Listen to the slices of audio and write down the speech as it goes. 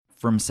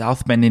From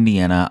South Bend,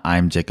 Indiana,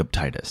 I'm Jacob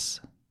Titus.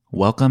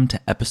 Welcome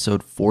to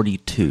episode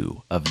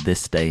 42 of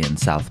This Day in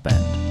South Bend.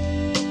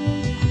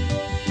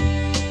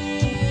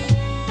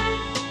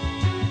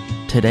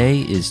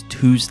 Today is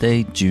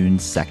Tuesday, June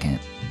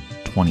 2nd,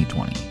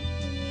 2020.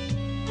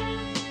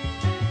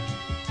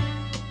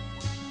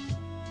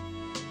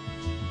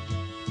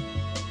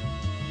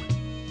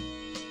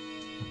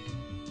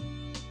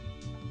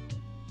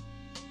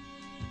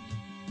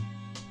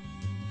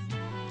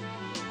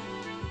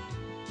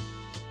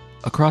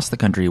 Across the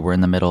country, we're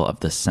in the middle of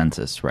the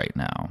census right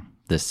now.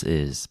 This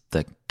is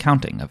the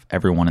counting of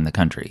everyone in the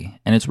country,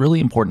 and it's really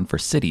important for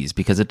cities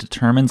because it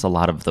determines a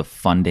lot of the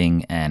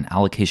funding and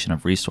allocation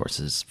of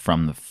resources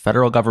from the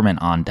federal government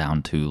on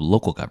down to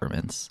local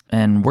governments.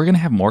 And we're going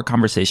to have more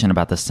conversation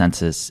about the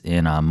census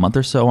in a month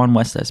or so on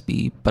West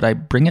SB, but I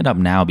bring it up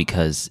now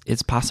because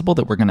it's possible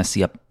that we're going to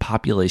see a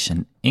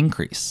population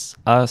increase,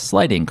 a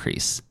slight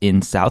increase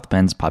in South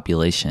Bend's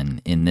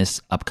population in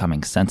this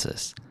upcoming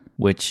census,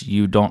 which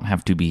you don't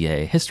have to be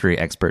a history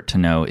expert to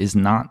know is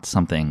not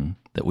something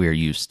that we are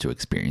used to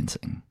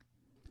experiencing.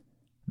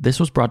 This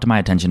was brought to my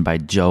attention by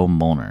Joe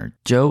Molnar.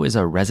 Joe is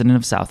a resident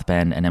of South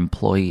Bend and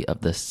employee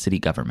of the city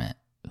government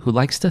who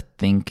likes to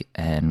think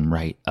and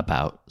write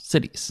about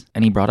cities.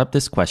 And he brought up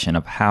this question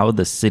of how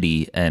the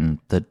city, and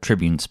the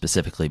Tribune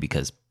specifically,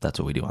 because that's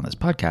what we do on this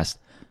podcast,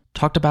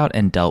 talked about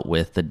and dealt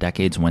with the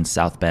decades when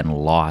South Bend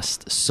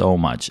lost so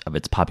much of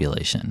its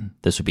population.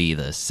 This would be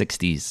the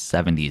 60s,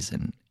 70s,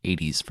 and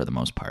 80s for the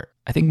most part.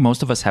 I think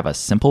most of us have a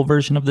simple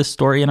version of this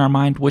story in our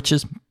mind, which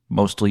is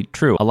mostly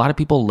true. A lot of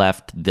people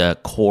left the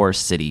core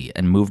city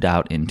and moved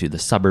out into the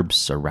suburbs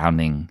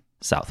surrounding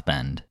South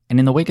Bend. And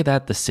in the wake of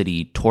that, the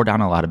city tore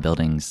down a lot of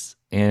buildings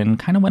and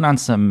kind of went on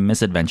some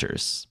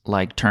misadventures,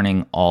 like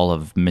turning all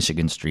of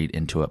Michigan Street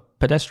into a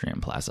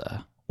pedestrian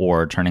plaza,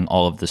 or turning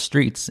all of the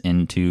streets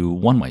into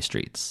one-way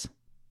streets.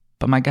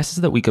 But my guess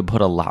is that we could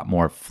put a lot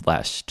more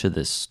flesh to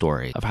this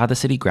story of how the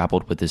city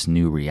grappled with this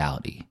new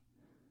reality.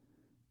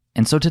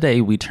 And so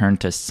today we turn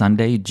to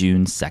Sunday,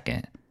 June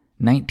 2nd,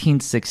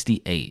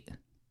 1968,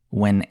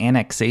 when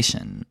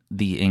annexation,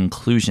 the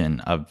inclusion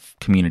of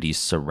communities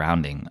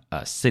surrounding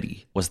a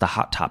city, was the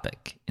hot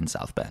topic in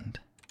South Bend.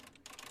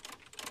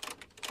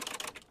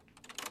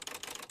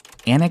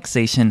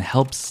 Annexation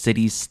helps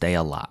cities stay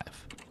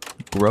alive.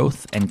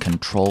 Growth and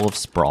control of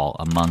sprawl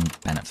among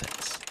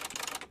benefits.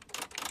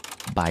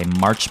 By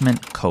Marchment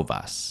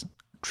Kovas,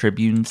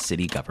 Tribune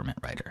city government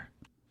writer.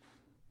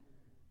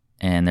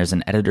 And there's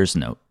an editor's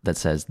note that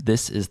says,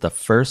 this is the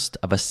first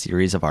of a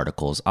series of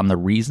articles on the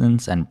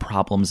reasons and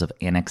problems of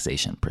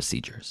annexation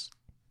procedures.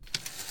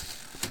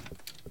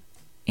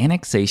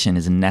 Annexation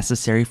is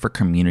necessary for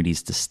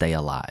communities to stay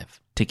alive,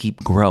 to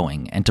keep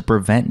growing, and to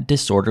prevent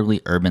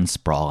disorderly urban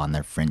sprawl on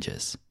their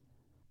fringes.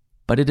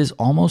 But it is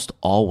almost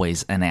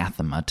always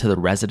anathema to the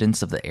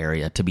residents of the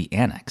area to be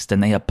annexed,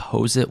 and they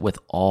oppose it with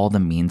all the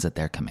means at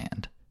their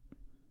command.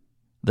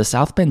 The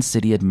South Bend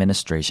City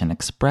Administration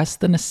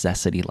expressed the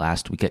necessity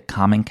last week at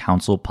Common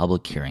Council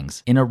public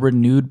hearings in a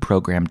renewed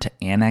program to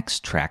annex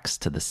tracts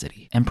to the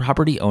city, and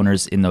property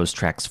owners in those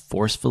tracts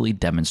forcefully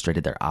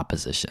demonstrated their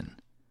opposition.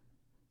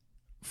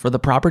 For the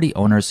property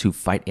owners who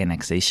fight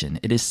annexation,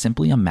 it is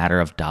simply a matter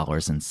of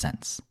dollars and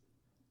cents.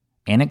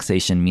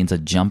 Annexation means a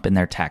jump in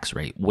their tax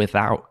rate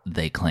without,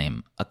 they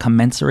claim, a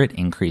commensurate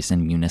increase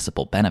in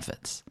municipal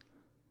benefits.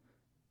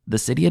 The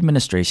city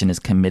administration is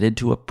committed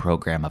to a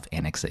program of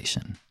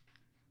annexation.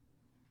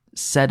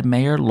 Said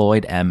Mayor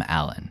Lloyd M.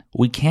 Allen,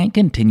 "We can't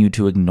continue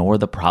to ignore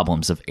the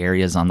problems of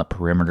areas on the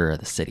perimeter of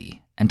the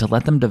city and to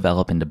let them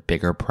develop into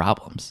bigger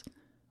problems.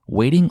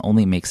 Waiting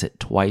only makes it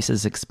twice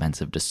as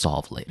expensive to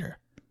solve later."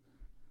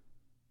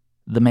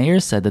 The mayor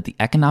said that the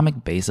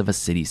economic base of a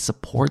city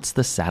supports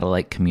the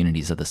satellite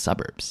communities of the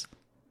suburbs.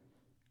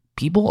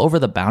 People over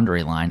the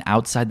boundary line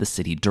outside the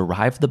city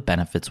derive the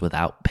benefits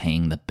without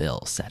paying the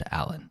bill, said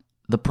Allen.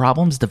 The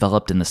problems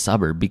developed in the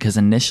suburb because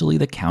initially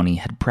the county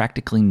had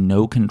practically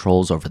no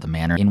controls over the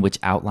manner in which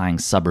outlying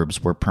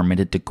suburbs were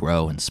permitted to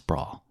grow and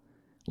sprawl.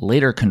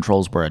 Later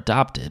controls were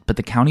adopted, but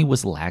the county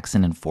was lax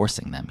in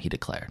enforcing them, he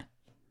declared.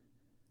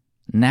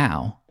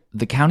 Now,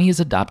 the county is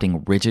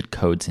adopting rigid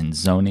codes in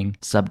zoning,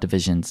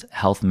 subdivisions,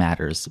 health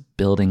matters,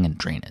 building, and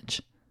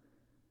drainage.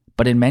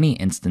 But in many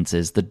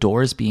instances, the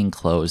door is being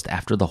closed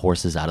after the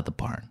horse is out of the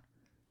barn.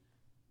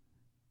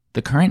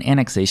 The current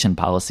annexation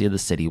policy of the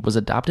city was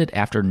adopted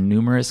after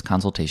numerous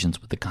consultations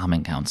with the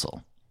Common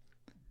Council.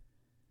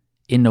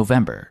 In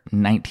November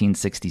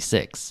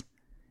 1966,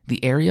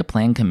 the Area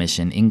Plan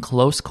Commission, in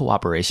close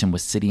cooperation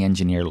with city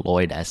engineer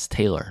Lloyd S.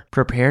 Taylor,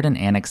 prepared an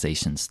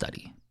annexation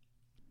study.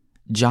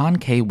 John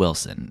K.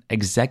 Wilson,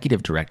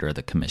 executive director of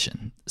the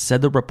commission,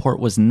 said the report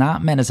was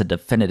not meant as a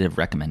definitive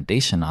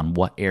recommendation on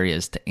what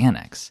areas to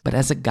annex, but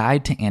as a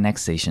guide to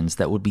annexations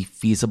that would be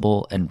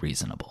feasible and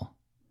reasonable.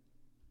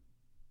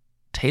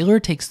 Taylor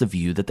takes the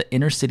view that the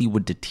inner city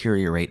would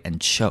deteriorate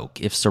and choke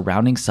if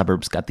surrounding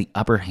suburbs got the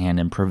upper hand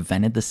and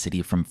prevented the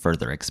city from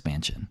further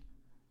expansion.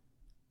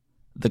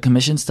 The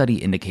commission study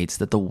indicates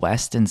that the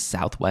west and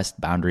southwest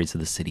boundaries of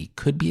the city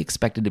could be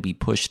expected to be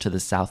pushed to the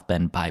South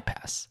Bend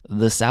bypass,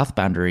 the south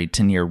boundary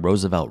to near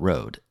Roosevelt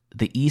Road,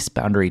 the east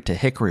boundary to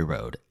Hickory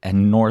Road,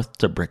 and north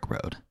to Brick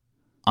Road.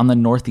 On the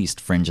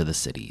northeast fringe of the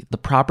city, the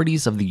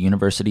properties of the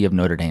University of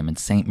Notre Dame and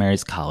St.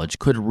 Mary's College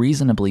could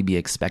reasonably be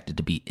expected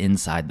to be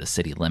inside the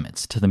city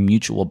limits to the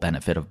mutual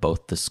benefit of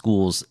both the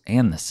schools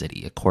and the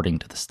city, according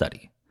to the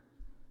study.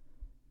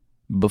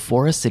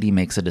 Before a city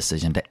makes a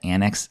decision to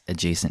annex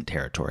adjacent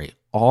territory,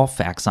 all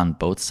facts on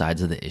both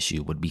sides of the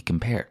issue would be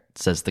compared,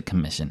 says the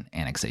Commission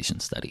Annexation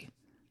Study.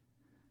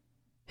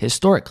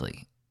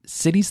 Historically,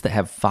 cities that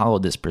have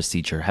followed this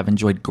procedure have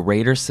enjoyed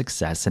greater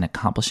success in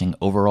accomplishing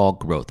overall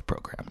growth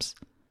programs.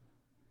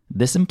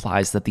 This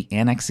implies that the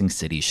annexing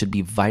city should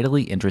be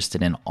vitally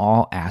interested in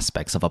all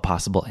aspects of a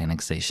possible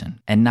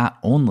annexation, and not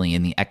only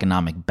in the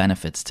economic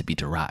benefits to be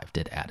derived,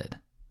 it added.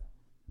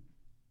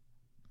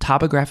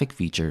 Topographic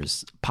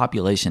features,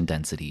 population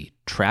density,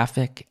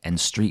 traffic and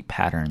street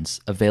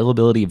patterns,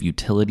 availability of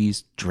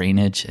utilities,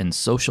 drainage, and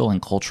social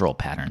and cultural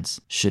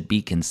patterns should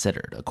be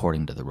considered,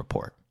 according to the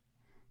report.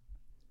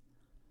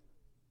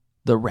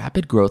 The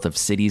rapid growth of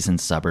cities and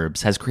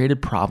suburbs has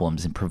created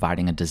problems in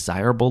providing a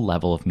desirable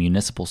level of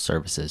municipal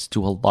services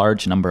to a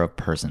large number of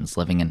persons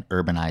living in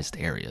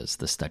urbanized areas,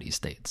 the study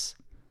states.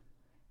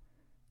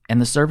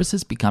 And the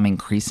services become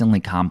increasingly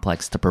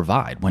complex to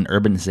provide when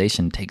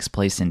urbanization takes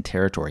place in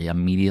territory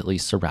immediately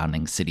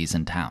surrounding cities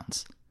and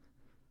towns.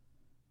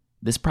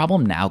 This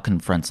problem now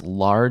confronts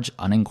large,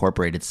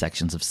 unincorporated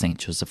sections of St.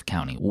 Joseph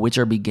County, which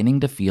are beginning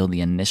to feel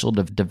the initial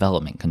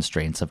development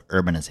constraints of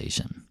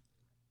urbanization.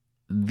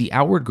 The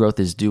outward growth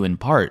is due in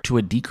part to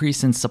a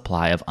decrease in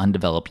supply of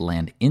undeveloped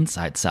land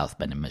inside South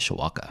Bend and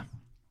Mishawaka.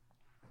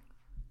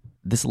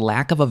 This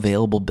lack of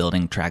available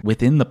building tract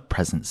within the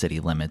present city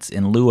limits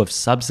in lieu of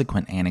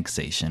subsequent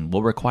annexation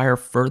will require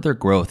further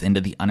growth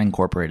into the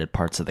unincorporated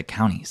parts of the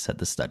county, said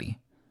the study.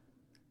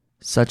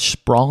 Such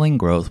sprawling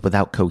growth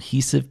without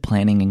cohesive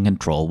planning and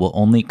control will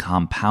only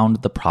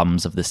compound the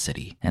problems of the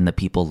city and the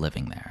people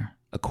living there,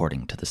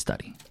 according to the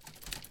study.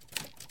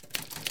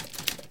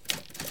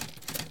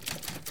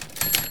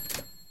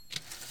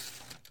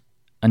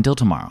 Until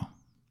tomorrow,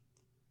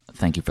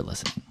 thank you for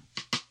listening.